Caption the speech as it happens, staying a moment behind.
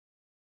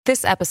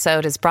This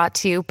episode is brought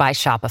to you by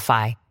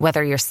Shopify.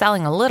 Whether you're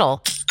selling a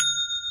little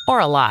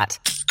or a lot,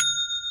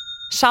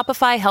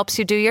 Shopify helps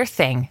you do your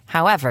thing,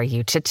 however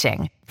you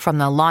cha-ching. From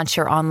the launch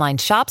your online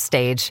shop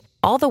stage,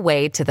 all the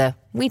way to the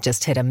we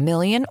just hit 1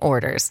 million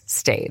orders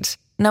stage.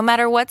 No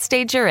matter what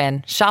stage you're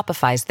in,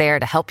 Shopify's there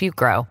to help you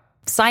grow.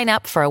 Sign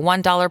up for a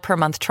 $1 per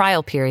month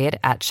trial period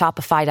at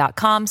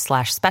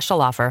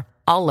shopify.com/special offer,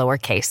 all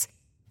lowercase.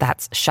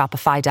 That's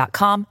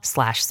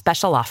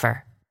shopify.com/special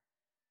offer.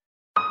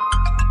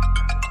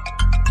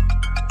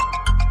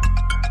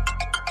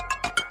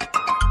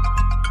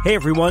 Hey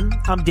everyone,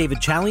 I'm David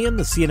Chalian,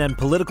 the CNN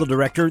political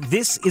director.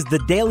 This is the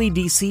Daily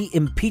DC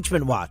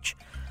Impeachment Watch.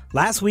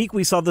 Last week,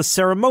 we saw the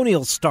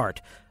ceremonial start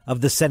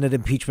of the Senate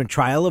impeachment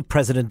trial of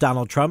President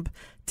Donald Trump.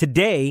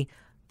 Today,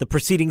 the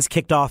proceedings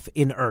kicked off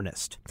in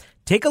earnest.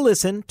 Take a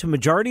listen to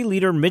Majority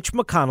Leader Mitch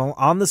McConnell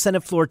on the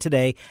Senate floor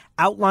today,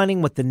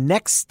 outlining what the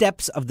next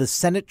steps of the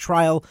Senate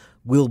trial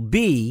will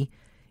be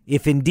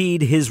if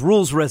indeed his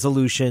rules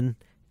resolution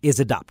is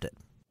adopted.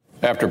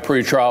 After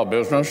pretrial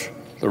business,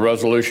 the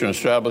resolution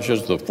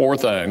establishes the four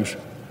things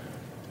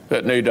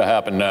that need to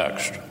happen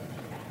next.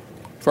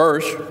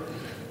 First,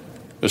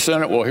 the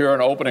Senate will hear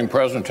an opening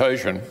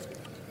presentation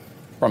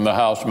from the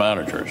House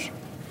managers.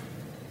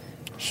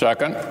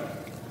 Second,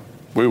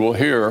 we will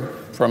hear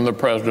from the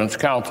President's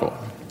counsel.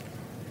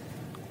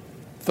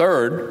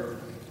 Third,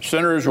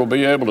 senators will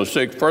be able to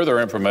seek further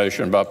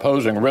information by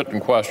posing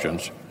written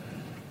questions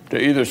to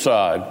either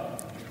side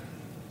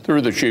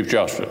through the Chief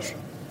Justice.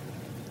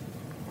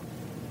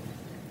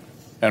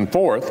 And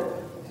fourth,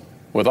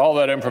 with all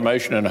that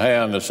information in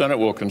hand, the Senate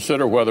will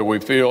consider whether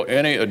we feel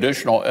any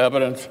additional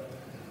evidence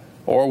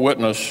or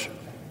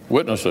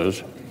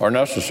witnesses are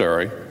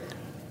necessary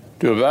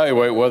to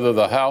evaluate whether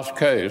the House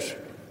case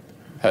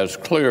has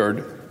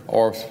cleared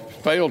or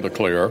failed to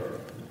clear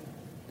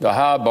the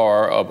high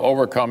bar of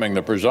overcoming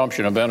the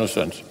presumption of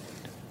innocence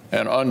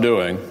and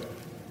undoing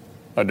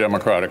a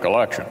democratic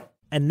election.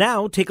 And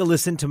now take a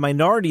listen to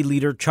Minority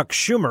Leader Chuck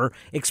Schumer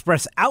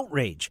express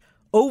outrage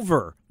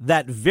over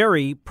that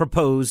very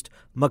proposed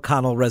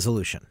McConnell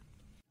resolution.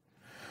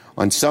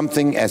 On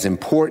something as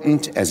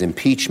important as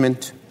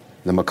impeachment,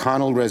 the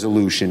McConnell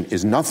resolution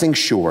is nothing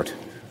short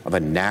of a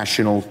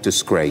national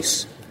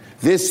disgrace.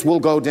 This will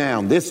go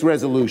down, this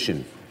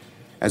resolution,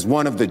 as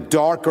one of the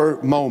darker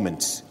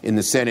moments in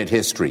the Senate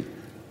history,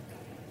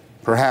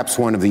 perhaps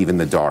one of even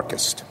the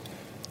darkest.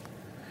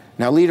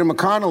 Now, Leader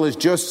McConnell has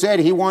just said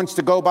he wants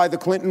to go by the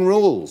Clinton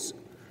rules.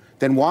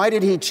 Then why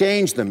did he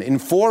change them in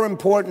four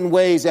important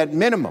ways at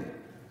minimum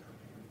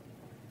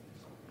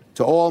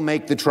to all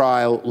make the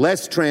trial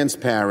less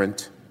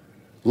transparent,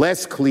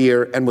 less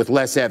clear, and with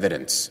less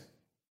evidence?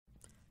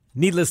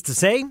 Needless to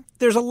say,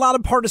 there's a lot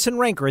of partisan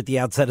rancor at the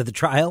outset of the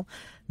trial.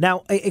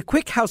 Now, a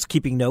quick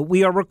housekeeping note.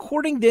 We are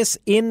recording this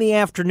in the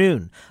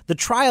afternoon. The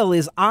trial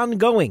is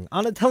ongoing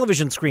on a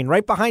television screen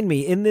right behind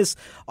me in this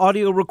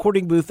audio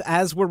recording booth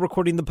as we're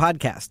recording the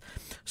podcast.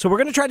 So we're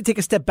going to try to take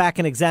a step back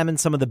and examine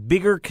some of the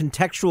bigger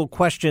contextual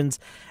questions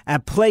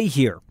at play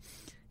here.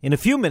 In a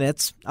few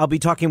minutes, I'll be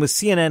talking with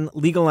CNN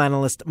legal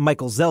analyst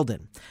Michael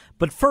Zeldin.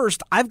 But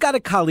first, I've got a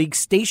colleague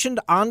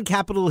stationed on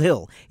Capitol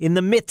Hill in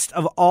the midst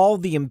of all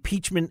the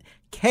impeachment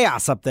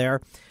chaos up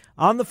there.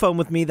 On the phone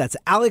with me, that's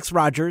Alex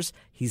Rogers.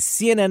 He's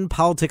CNN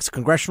politics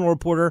congressional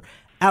reporter.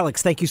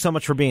 Alex, thank you so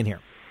much for being here.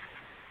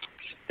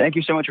 Thank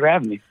you so much for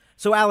having me.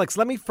 So, Alex,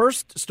 let me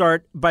first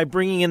start by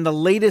bringing in the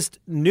latest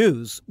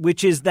news,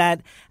 which is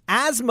that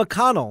as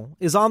McConnell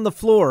is on the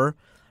floor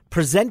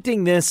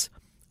presenting this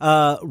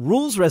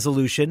rules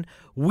resolution,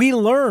 we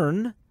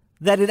learn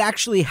that it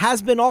actually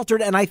has been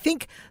altered. And I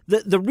think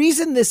the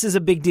reason this is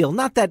a big deal,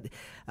 not that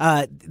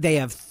they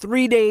have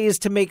 3 days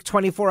to make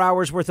 24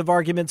 hours worth of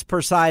arguments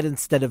per side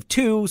instead of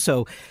 2.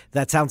 So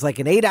that sounds like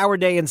an 8-hour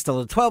day instead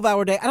of a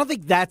 12-hour day. I don't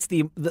think that's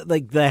the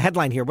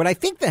headline here. What I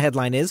think the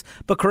headline is,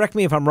 but correct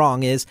me if I'm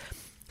wrong, is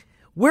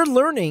we're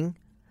learning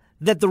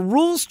that the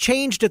rules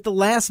changed at the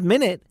last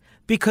minute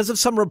because of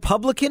some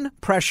Republican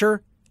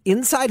pressure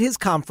inside his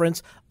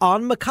conference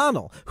on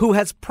McConnell, who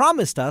has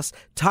promised us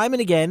time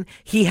and again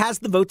he has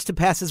the votes to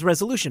pass his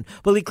resolution.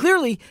 Well, he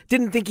clearly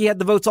didn't think he had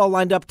the votes all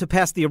lined up to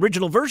pass the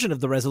original version of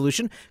the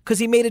resolution because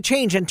he made a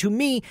change. And to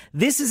me,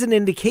 this is an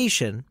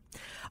indication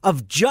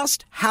of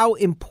just how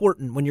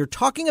important, when you're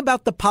talking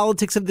about the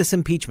politics of this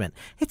impeachment,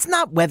 it's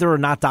not whether or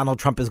not Donald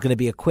Trump is going to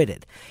be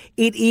acquitted.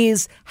 It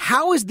is,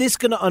 how is this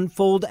going to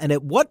unfold? And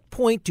at what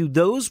point do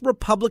those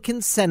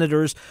Republican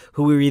senators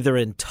who are either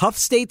in tough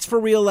states for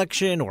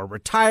reelection or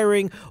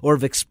retiring or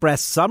have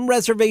expressed some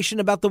reservation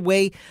about the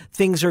way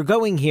things are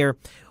going here,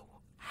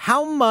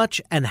 how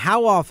much and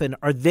how often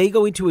are they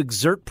going to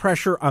exert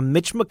pressure on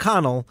Mitch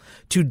McConnell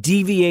to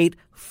deviate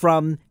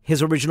from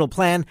his original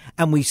plan?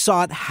 And we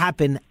saw it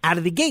happen out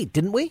of the gate,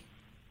 didn't we?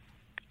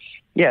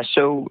 Yeah,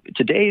 so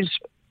today's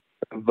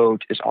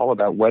vote is all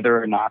about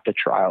whether or not the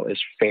trial is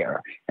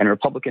fair. And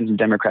Republicans and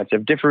Democrats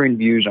have differing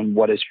views on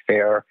what is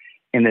fair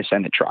in the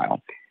Senate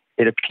trial.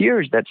 It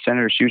appears that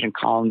Senator Susan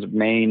Collins of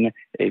Maine,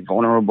 a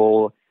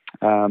vulnerable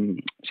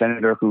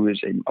senator who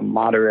is a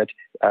moderate,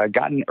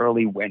 got an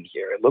early win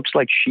here. It looks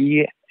like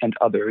she and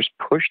others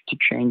pushed to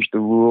change the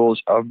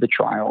rules of the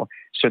trial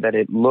so that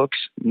it looks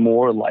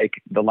more like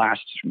the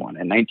last one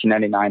in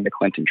 1999, the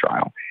Clinton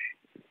trial.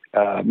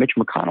 Mitch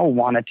McConnell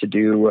wanted to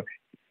do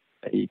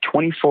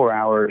 24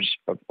 hours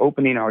of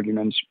opening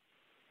arguments.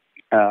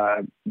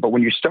 But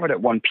when you start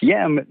at 1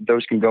 p.m.,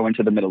 those can go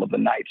into the middle of the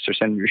night. So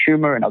Senator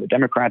Schumer and other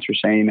Democrats are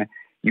saying,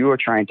 you are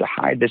trying to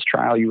hide this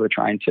trial. You are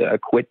trying to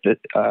acquit the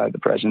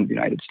President of the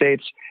United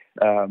States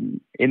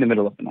in the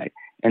middle of the night.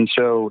 And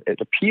so it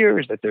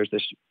appears that there's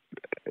this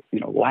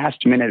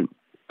last-minute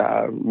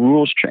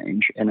rules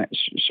change, and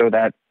so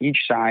that each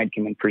side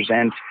can then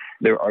present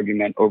their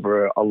argument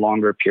over a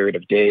longer period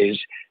of days,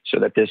 so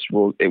that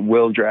it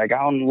will drag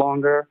on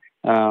longer,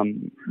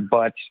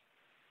 but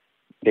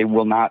they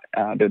will not.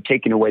 They're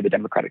taking away the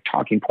Democratic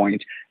talking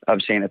point of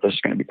saying that this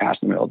is going to be passed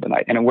in the middle of the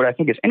night. And what I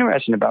think is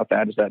interesting about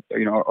that is that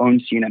our own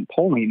CNN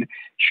polling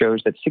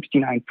shows that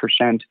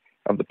 69%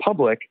 of the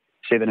public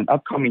say that an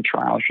upcoming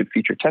trial should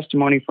feature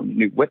testimony from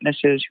new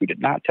witnesses who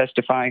did not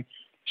testify.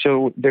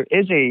 So there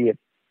is a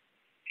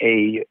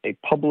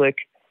public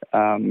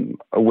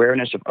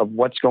awareness of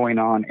what's going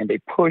on, and a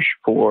push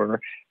for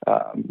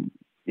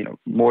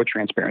more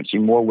transparency,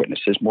 more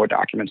witnesses, more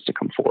documents to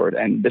come forward.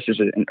 And this is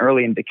an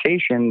early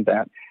indication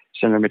that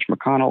Senator Mitch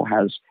McConnell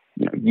has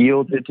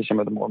yielded to some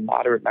of the more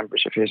moderate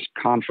members of his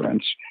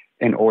conference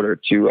in order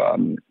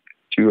to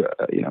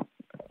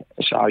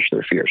assuage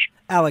their fears.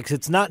 Alex,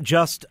 it's not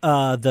just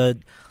the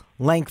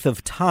length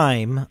of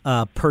time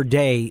per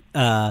day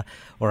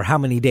or how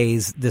many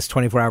days this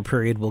 24-hour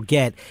period will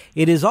get.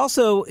 It is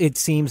also, it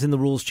seems, in the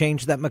rules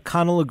change that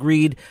McConnell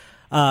agreed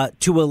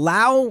to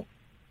allow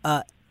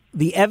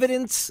the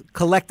evidence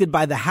collected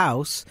by the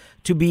House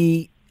to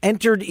be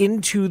entered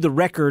into the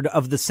record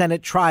of the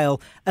Senate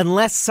trial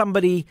unless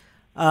somebody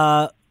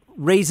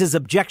raises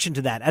objection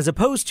to that, as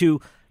opposed to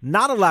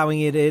not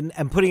allowing it in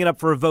and putting it up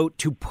for a vote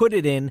to put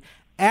it in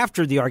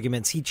after the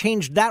arguments. He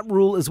changed that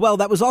rule as well.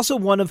 That was also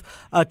one of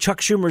Chuck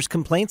Schumer's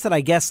complaints that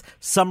I guess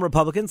some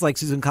Republicans, like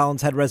Susan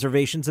Collins, had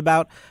reservations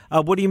about.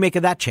 What do you make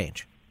of that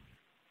change?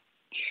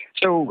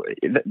 So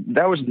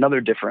that was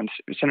another difference.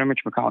 Senator Mitch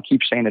McConnell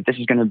keeps saying that this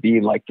is going to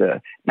be like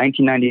the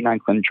 1999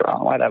 Clinton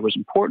trial. Why that was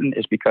important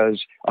is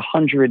because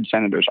 100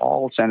 senators,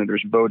 all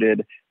senators,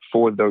 voted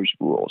for those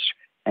rules.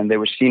 And they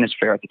were seen as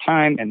fair at the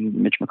time. And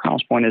Mitch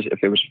McConnell's point is, if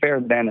it was fair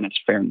then it's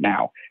fair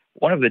now.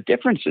 One of the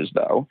differences,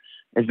 though,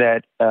 is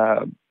that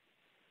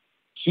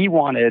he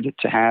wanted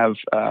to have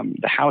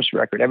the House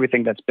record,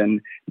 everything that's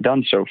been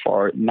done so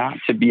far, not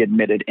to be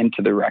admitted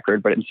into the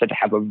record, but instead to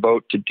have a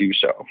vote to do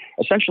so,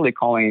 essentially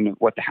calling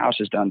what the House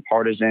has done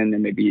partisan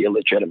and maybe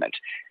illegitimate.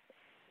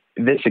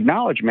 This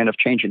acknowledgement of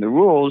changing the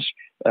rules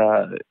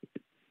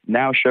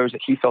now shows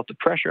that he felt the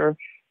pressure,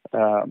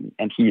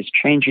 and he is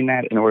changing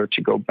that in order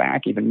to go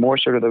back even more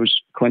sort of those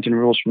Clinton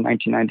rules from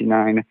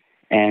 1999.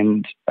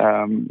 And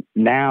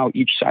now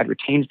each side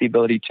retains the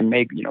ability to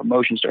make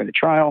motions during the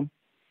trial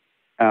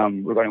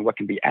regarding what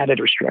can be added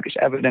or struck as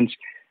evidence.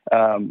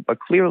 But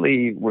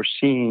clearly we're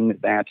seeing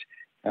that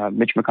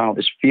Mitch McConnell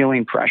is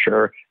feeling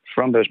pressure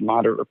from those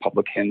moderate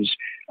Republicans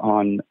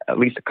on at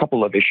least a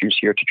couple of issues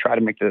here to try to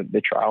make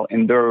the trial,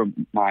 in their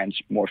minds,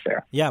 more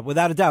fair. Yeah,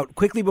 without a doubt.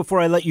 Quickly, before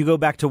I let you go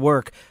back to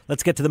work,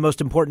 let's get to the most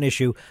important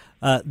issue.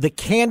 The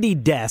candy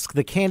desk,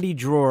 the candy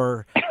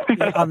drawer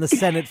on the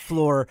Senate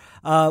floor.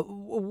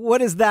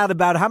 What is that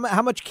about?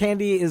 How much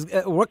candy is,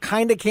 what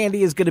kind of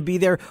candy is going to be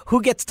there?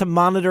 Who gets to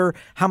monitor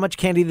how much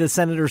candy the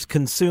senators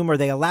consume? Are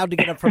they allowed to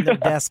get up from their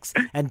desks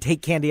and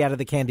take candy out of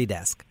the candy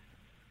desk?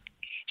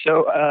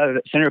 So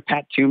Senator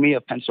Pat Toomey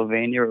of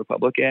Pennsylvania,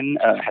 Republican,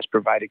 has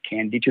provided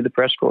candy to the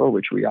press corps,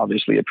 which we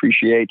obviously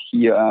appreciate.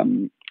 He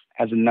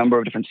has a number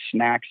of different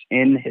snacks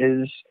in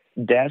his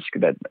desk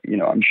that,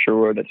 I'm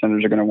sure that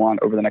senators are going to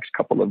want over the next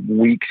couple of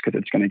weeks because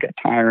it's going to get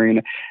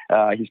tiring.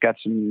 He's got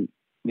some,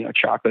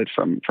 chocolate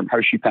from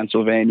Hershey,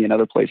 Pennsylvania, and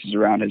other places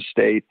around his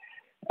state.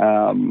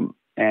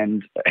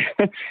 And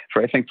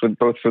I think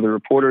both for the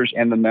reporters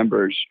and the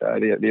members,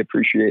 they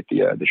appreciate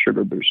the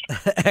sugar boost.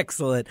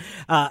 Excellent.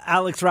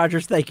 Alex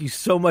Rogers, thank you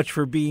so much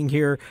for being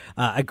here.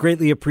 I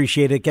greatly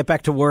appreciate it. Get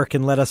back to work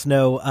and let us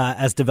know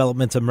as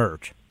developments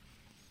emerge.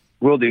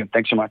 Will do.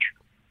 Thanks so much.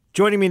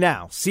 Joining me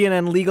now,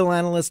 CNN legal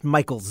analyst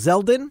Michael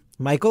Zeldin.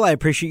 Michael, I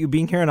appreciate you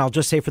being here, and I'll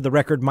just say for the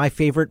record, my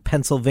favorite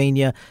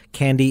Pennsylvania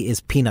candy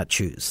is peanut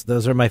chews.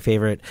 Those are my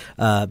favorite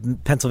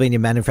Pennsylvania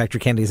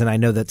manufactured candies, and I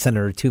know that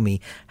Senator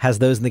Toomey has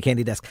those in the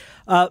candy desk.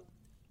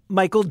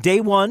 Michael,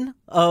 day one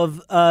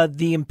of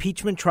the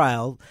impeachment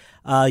trial,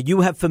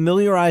 you have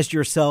familiarized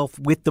yourself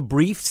with the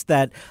briefs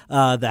that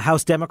the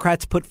House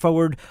Democrats put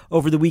forward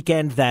over the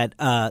weekend, that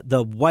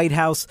the White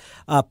House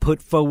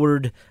put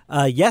forward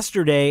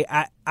yesterday.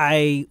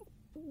 I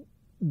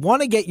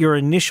want to get your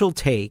initial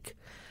take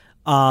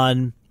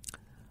on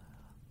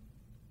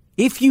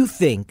if you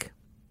think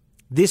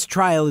this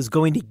trial is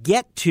going to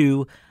get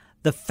to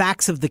the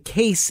facts of the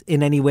case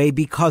in any way,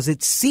 because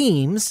it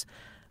seems,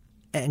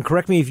 and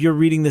correct me if you're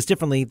reading this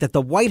differently, that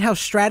the White House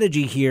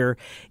strategy here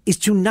is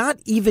to not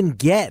even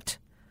get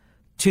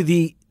to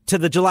the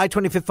July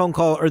 25th phone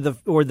call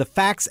or the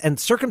facts and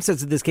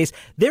circumstances of this case.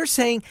 They're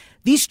saying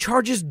these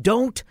charges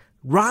don't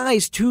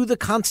rise to the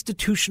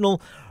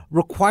constitutional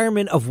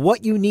requirement of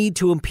what you need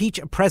to impeach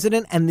a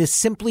president, and this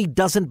simply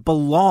doesn't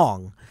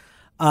belong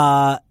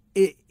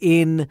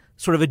in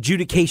sort of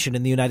adjudication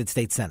in the United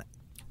States Senate.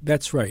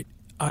 That's right.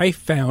 I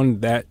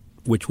found that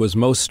which was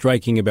most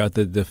striking about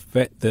the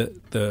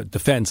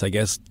defense, I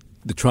guess,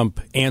 the Trump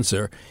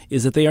answer,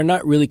 is that they are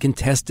not really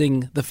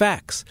contesting the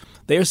facts.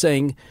 They are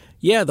saying,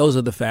 yeah, those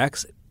are the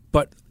facts,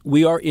 but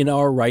we are in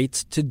our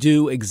rights to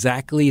do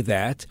exactly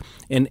that.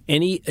 And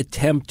any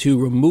attempt to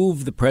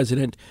remove the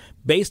president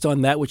based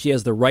on that which he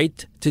has the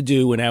right to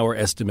do in our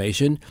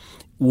estimation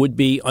would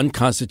be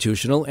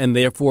unconstitutional. And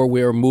therefore,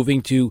 we are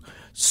moving to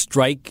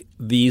strike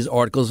these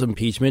articles of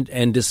impeachment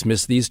and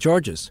dismiss these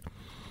charges.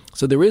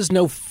 So there is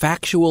no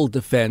factual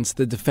defense.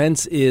 The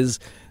defense is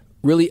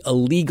really a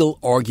legal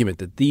argument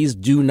that these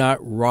do not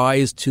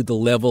rise to the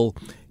level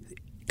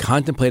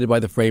contemplated by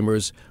the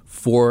framers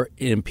for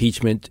an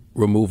impeachment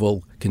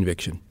removal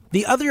conviction.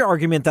 The other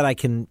argument that I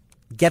can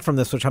get from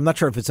this, which I'm not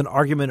sure if it's an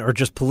argument or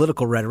just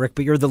political rhetoric,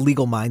 but you're the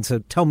legal mind, so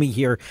tell me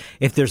here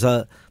if there's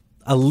a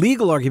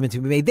legal argument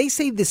to be made. They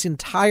say this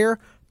entire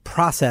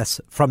process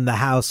from the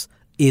House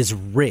is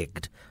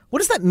rigged. What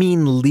does that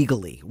mean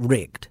legally,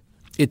 rigged?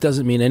 It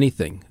doesn't mean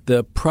anything.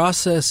 The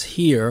process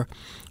here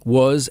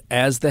was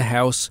as the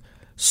House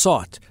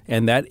sought,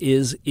 and that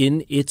is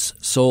in its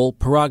sole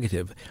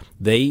prerogative.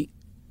 They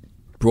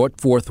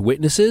brought forth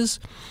witnesses.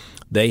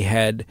 They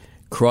had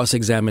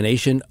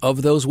cross-examination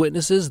of those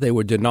witnesses. They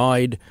were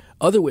denied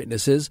other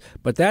witnesses,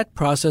 but that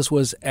process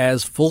was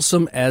as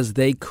fulsome as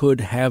they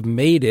could have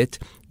made it,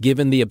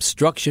 given the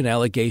obstruction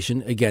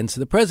allegation against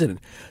the president.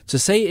 To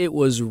say it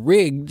was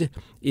rigged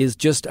is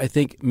just, I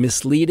think,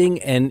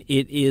 misleading, and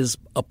it is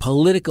a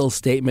political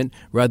statement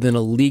rather than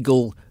a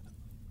legal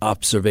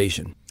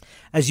observation.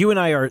 As you and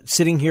I are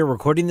sitting here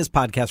recording this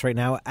podcast right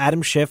now,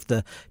 Adam Schiff,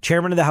 the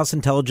chairman of the House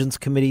Intelligence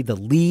Committee, the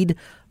lead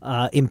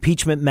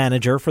impeachment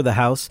manager for the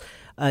House,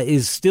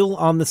 is still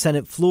on the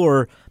Senate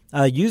floor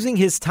using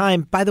his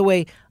time, by the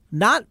way,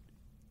 not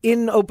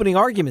in opening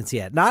arguments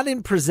yet, not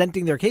in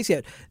presenting their case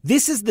yet.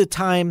 This is the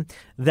time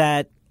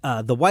that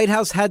the White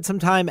House had some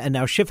time, and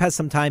now Schiff has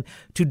some time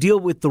to deal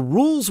with the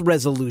rules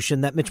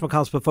resolution that Mitch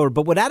McConnell's put forward.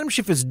 But what Adam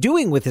Schiff is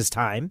doing with his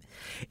time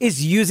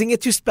is using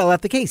it to spell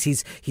out the case.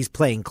 He's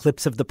playing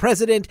clips of the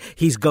president.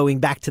 He's going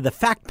back to the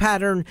fact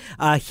pattern.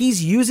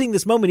 He's using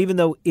this moment, even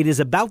though it is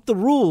about the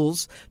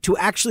rules, to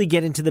actually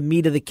get into the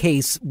meat of the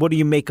case. What do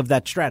you make of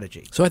that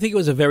strategy? So I think it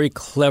was a very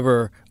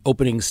clever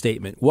opening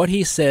statement. What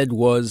he said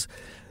was,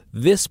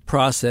 this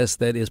process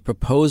that is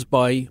proposed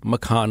by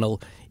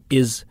McConnell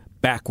is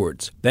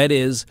backwards. That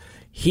is,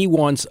 he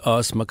wants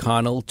us,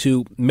 McConnell,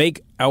 to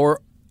make our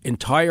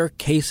entire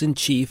case in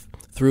chief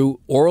through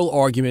oral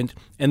argument,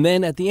 and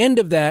then at the end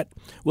of that,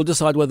 we'll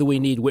decide whether we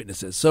need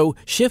witnesses. So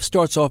Schiff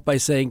starts off by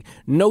saying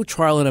no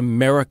trial in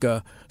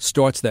America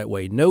starts that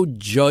way. No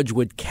judge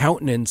would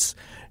countenance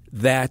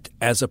that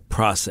as a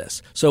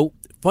process. So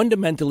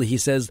fundamentally, he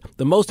says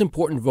the most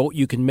important vote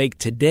you can make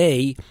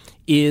today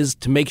is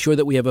to make sure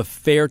that we have a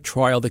fair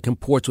trial that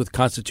comports with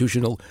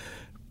constitutional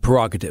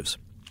prerogatives.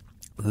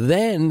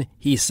 Then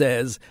he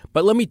says,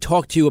 but let me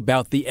talk to you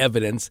about the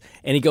evidence.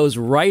 And he goes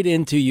right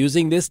into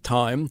using this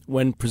time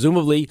when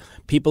presumably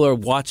people are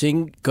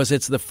watching because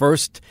it's the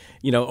first,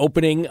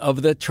 opening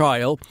of the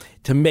trial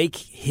to make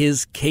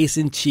his case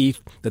in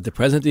chief that the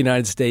president of the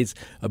United States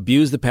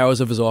abused the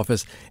powers of his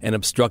office and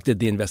obstructed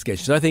the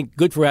investigation. So I think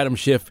good for Adam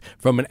Schiff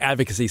from an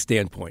advocacy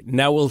standpoint.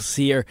 Now we'll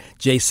hear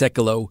Jay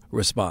Sekulow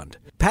respond.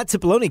 Pat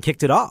Cipollone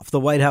kicked it off, the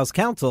White House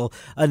counsel,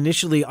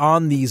 initially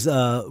on these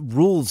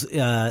rules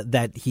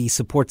that he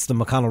supports the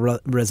McConnell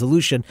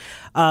resolution.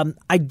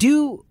 I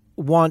do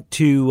want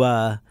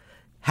to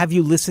have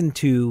you listen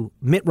to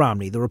Mitt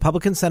Romney, the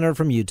Republican senator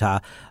from Utah.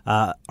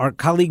 Our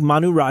colleague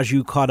Manu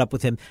Raju caught up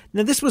with him.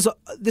 Now, this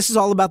is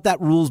all about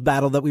that rules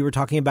battle that we were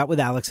talking about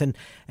with Alex.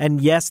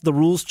 And yes, the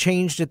rules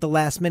changed at the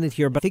last minute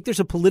here, but I think there's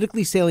a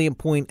politically salient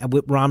point at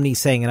what Romney's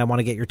saying, and I want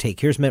to get your take.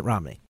 Here's Mitt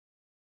Romney.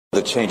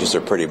 The changes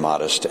are pretty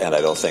modest, and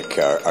I don't think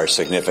are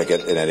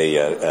significant in any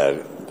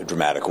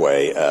dramatic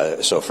way.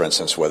 So, for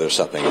instance, whether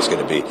something is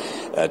going to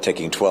be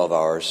taking 12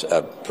 hours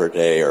per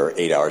day or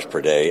 8 hours per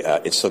day,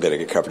 it's still going to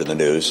get covered in the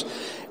news.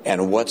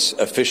 And what's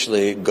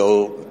officially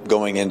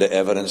going into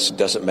evidence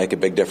doesn't make a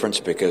big difference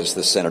because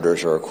the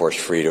senators are, of course,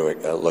 free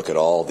to look at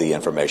all the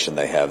information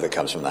they have that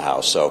comes from the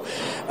House. So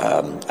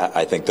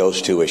I think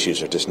those two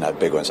issues are just not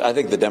big ones. I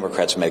think the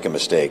Democrats make a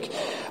mistake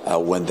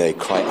when they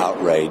cry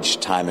outrage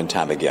time and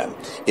time again.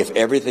 If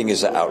everything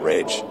is an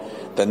outrage,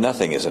 then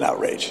nothing is an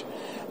outrage.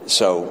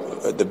 So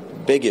the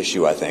big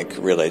issue, I think,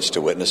 relates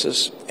to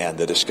witnesses and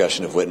the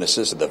discussion of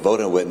witnesses. The vote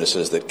on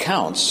witnesses that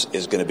counts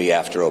is going to be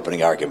after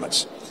opening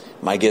arguments.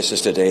 My guess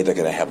is today they're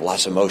going to have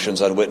lots of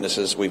motions on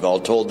witnesses. We've all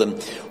told them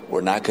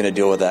we're not going to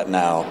deal with that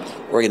now.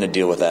 We're going to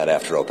deal with that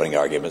after opening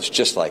arguments,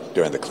 just like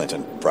during the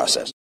Clinton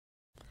process.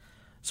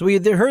 So we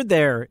heard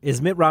there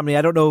is Mitt Romney.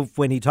 I don't know if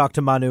when he talked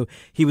to Manu,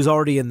 he was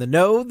already in the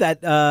know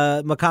that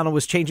McConnell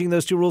was changing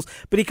those two rules,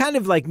 but he kind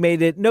of like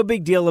made it no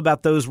big deal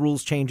about those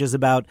rules changes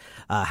about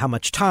how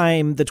much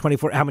time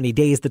how many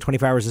days the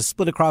 24 hours is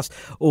split across,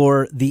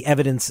 or the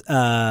evidence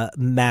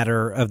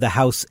matter of the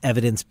House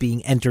evidence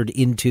being entered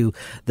into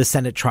the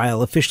Senate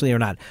trial officially or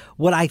not.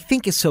 What I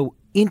think is so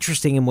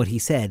interesting in what he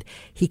said,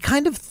 he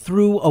kind of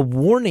threw a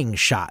warning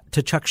shot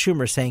to Chuck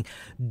Schumer saying,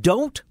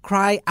 don't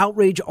cry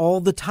outrage all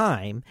the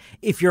time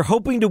if you're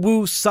hoping to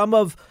woo some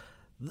of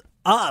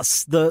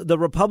us, the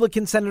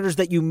Republican senators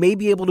that you may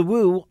be able to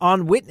woo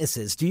on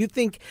witnesses. Do you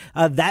think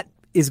that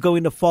is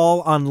going to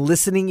fall on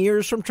listening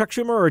ears from Chuck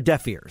Schumer or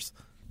deaf ears?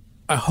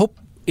 I hope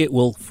it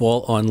will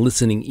fall on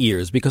listening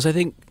ears, because I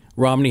think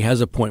Romney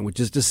has a point, which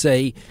is to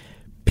say,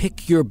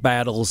 pick your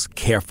battles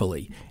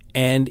carefully.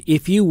 And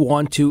if you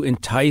want to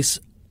entice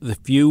the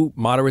few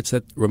moderates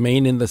that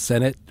remain in the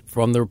Senate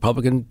from the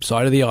Republican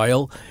side of the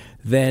aisle,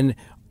 then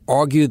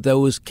argue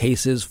those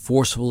cases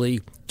forcefully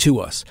to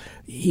us.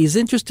 He's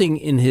interesting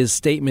in his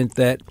statement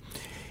that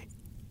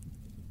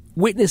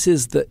witness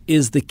is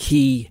the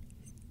key,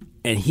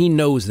 and he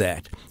knows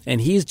that.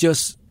 And he's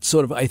just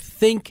sort of, I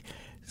think,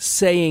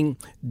 saying,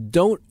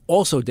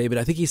 David,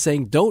 I think he's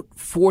saying, don't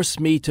force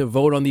me to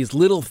vote on these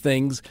little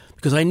things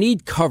because I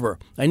need cover.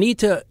 I need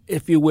to,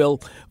 if you will,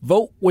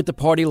 vote with the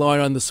party line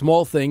on the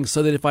small things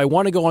so that if I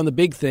want to go on the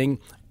big thing,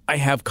 I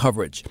have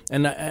coverage.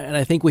 And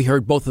I think we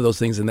heard both of those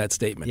things in that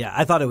statement. Yeah,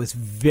 I thought it was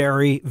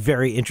very,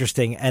 very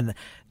interesting. And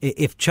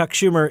if Chuck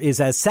Schumer is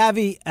as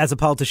savvy as a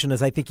politician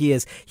as I think he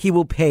is, he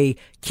will pay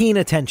keen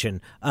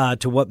attention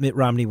to what Mitt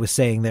Romney was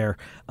saying there.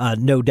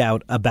 No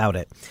doubt about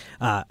it.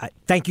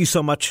 Thank you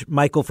so much,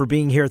 Michael, for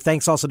being here.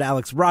 Thanks also to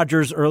Alex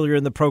Rogers earlier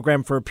in the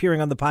program for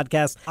appearing on the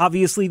podcast.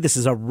 Obviously, this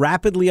is a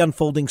rapidly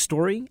unfolding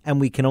story, and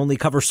we can only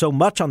cover so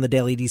much on the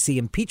Daily DC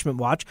Impeachment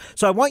Watch.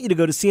 So I want you to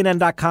go to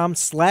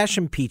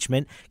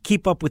CNN.com/impeachment.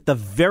 Keep up with the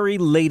very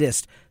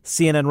latest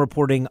CNN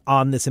reporting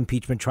on this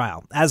impeachment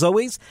trial. As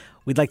always,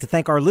 we'd like to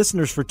thank our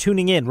listeners for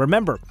tuning in.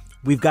 Remember,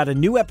 we've got a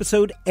new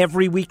episode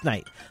every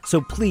weeknight, so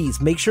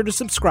please make sure to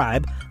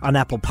subscribe on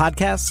Apple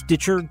Podcasts,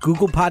 Stitcher,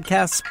 Google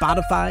Podcasts,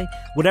 Spotify,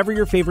 whatever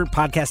your favorite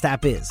podcast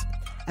app is.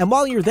 And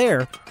while you're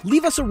there,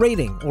 leave us a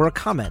rating or a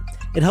comment.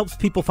 It helps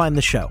people find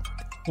the show.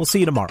 We'll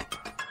see you tomorrow.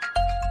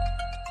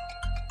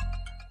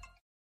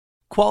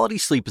 Quality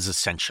sleep is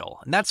essential,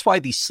 and that's why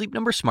the Sleep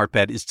Number Smart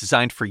Bed is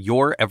designed for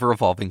your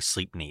ever-evolving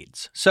sleep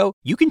needs. So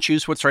you can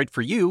choose what's right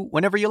for you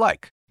whenever you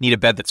like. Need a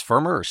bed that's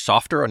firmer or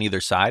softer on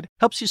either side?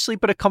 Helps you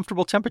sleep at a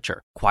comfortable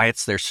temperature.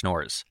 Quiets their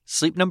snores.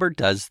 Sleep Number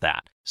does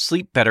that.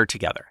 Sleep better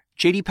together.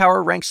 J.D.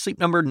 Power ranks Sleep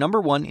Number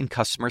 #1 in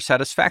customer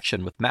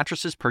satisfaction with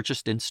mattresses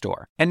purchased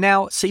in-store. And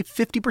now, save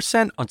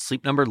 50% on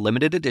Sleep Number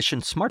Limited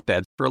Edition Smart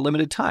Beds for a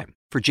limited time.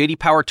 For J.D.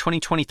 Power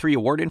 2023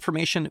 award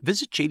information,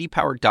 visit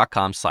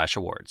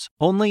jdpower.com/awards.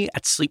 Only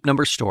at Sleep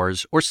Number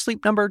stores or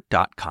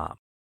sleepnumber.com.